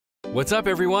What's up,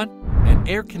 everyone? An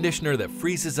air conditioner that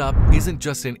freezes up isn't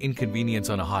just an inconvenience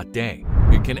on a hot day.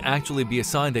 It can actually be a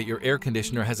sign that your air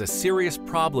conditioner has a serious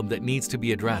problem that needs to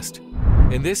be addressed.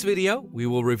 In this video, we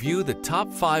will review the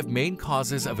top 5 main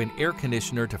causes of an air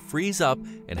conditioner to freeze up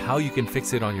and how you can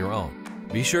fix it on your own.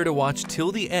 Be sure to watch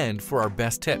till the end for our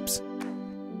best tips.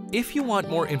 If you want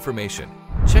more information,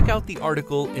 check out the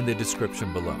article in the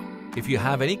description below. If you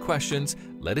have any questions,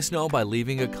 let us know by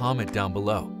leaving a comment down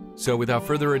below. So without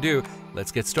further ado,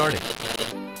 let's get started.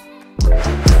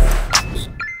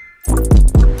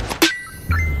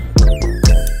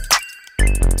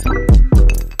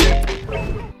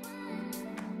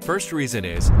 First reason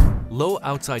is low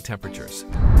outside temperatures.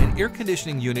 An air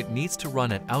conditioning unit needs to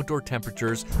run at outdoor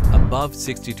temperatures above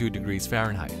 62 degrees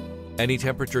Fahrenheit. Any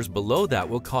temperatures below that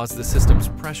will cause the system's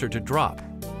pressure to drop.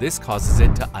 This causes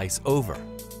it to ice over.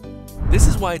 This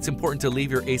is why it's important to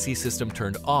leave your AC system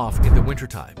turned off in the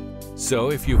wintertime.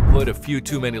 So if you've put a few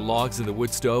too many logs in the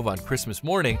wood stove on Christmas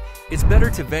morning, it's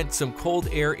better to vent some cold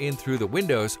air in through the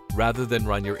windows rather than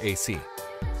run your AC.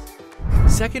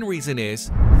 Second reason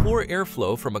is poor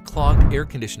airflow from a clogged air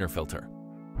conditioner filter.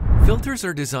 Filters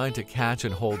are designed to catch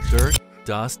and hold dirt,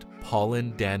 dust,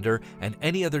 pollen, dander, and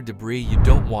any other debris you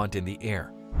don't want in the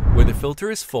air. When the filter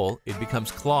is full, it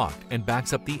becomes clogged and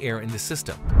backs up the air in the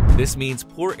system. This means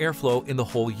poor airflow in the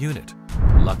whole unit.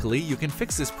 Luckily, you can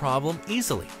fix this problem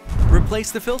easily.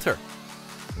 Replace the filter.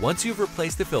 Once you've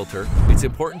replaced the filter, it's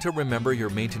important to remember your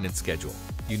maintenance schedule.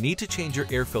 You need to change your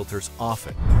air filters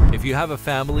often. If you have a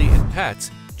family and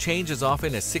pets, change as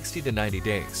often as 60 to 90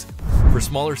 days. For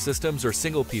smaller systems or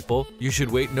single people, you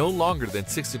should wait no longer than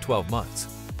 6 to 12 months.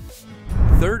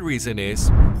 Third reason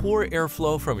is poor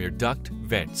airflow from your duct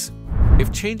vents.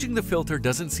 If changing the filter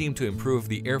doesn't seem to improve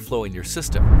the airflow in your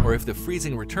system, or if the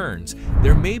freezing returns,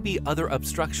 there may be other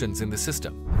obstructions in the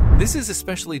system. This is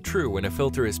especially true when a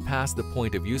filter is past the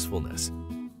point of usefulness.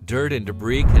 Dirt and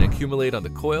debris can accumulate on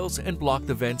the coils and block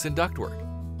the vents and ductwork.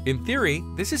 In theory,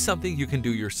 this is something you can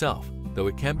do yourself, though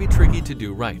it can be tricky to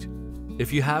do right.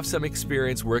 If you have some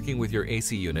experience working with your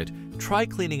AC unit, try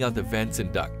cleaning out the vents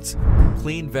and ducts.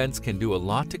 Clean vents can do a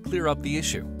lot to clear up the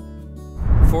issue.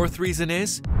 Fourth reason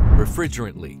is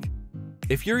refrigerant leak.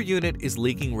 If your unit is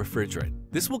leaking refrigerant,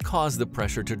 this will cause the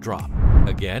pressure to drop.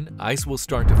 Again, ice will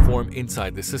start to form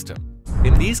inside the system.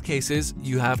 In these cases,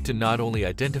 you have to not only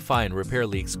identify and repair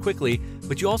leaks quickly,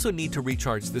 but you also need to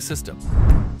recharge the system.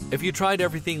 If you tried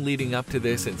everything leading up to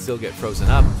this and still get frozen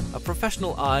up, a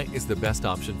professional eye is the best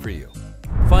option for you.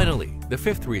 Finally, the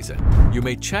fifth reason, you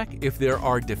may check if there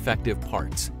are defective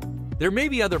parts. There may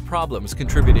be other problems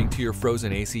contributing to your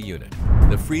frozen AC unit.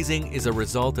 The freezing is a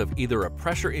result of either a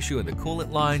pressure issue in the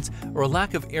coolant lines or a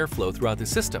lack of airflow throughout the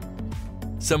system.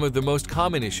 Some of the most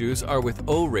common issues are with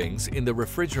O-rings in the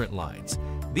refrigerant lines.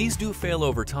 These do fail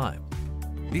over time.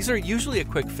 These are usually a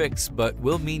quick fix, but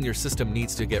will mean your system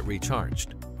needs to get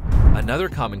recharged. Another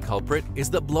common culprit is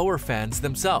the blower fans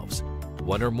themselves.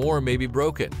 One or more may be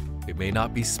broken. It may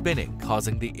not be spinning,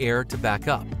 causing the air to back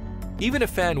up. Even a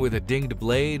fan with a dinged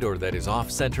blade or that is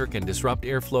off-center can disrupt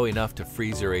airflow enough to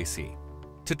freeze your AC.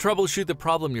 To troubleshoot the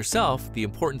problem yourself, the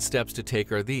important steps to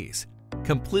take are these.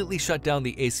 Completely shut down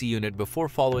the AC unit before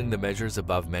following the measures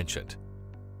above mentioned.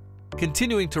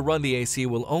 Continuing to run the AC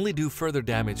will only do further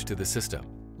damage to the system.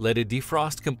 Let it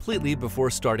defrost completely before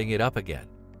starting it up again.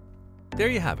 There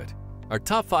you have it, our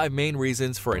top 5 main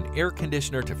reasons for an air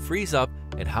conditioner to freeze up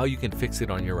and how you can fix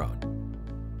it on your own.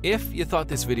 If you thought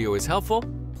this video was helpful,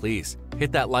 please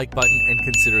hit that like button and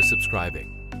consider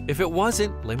subscribing. If it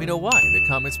wasn't, let me know why in the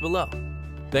comments below.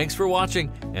 Thanks for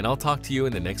watching, and I'll talk to you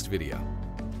in the next video.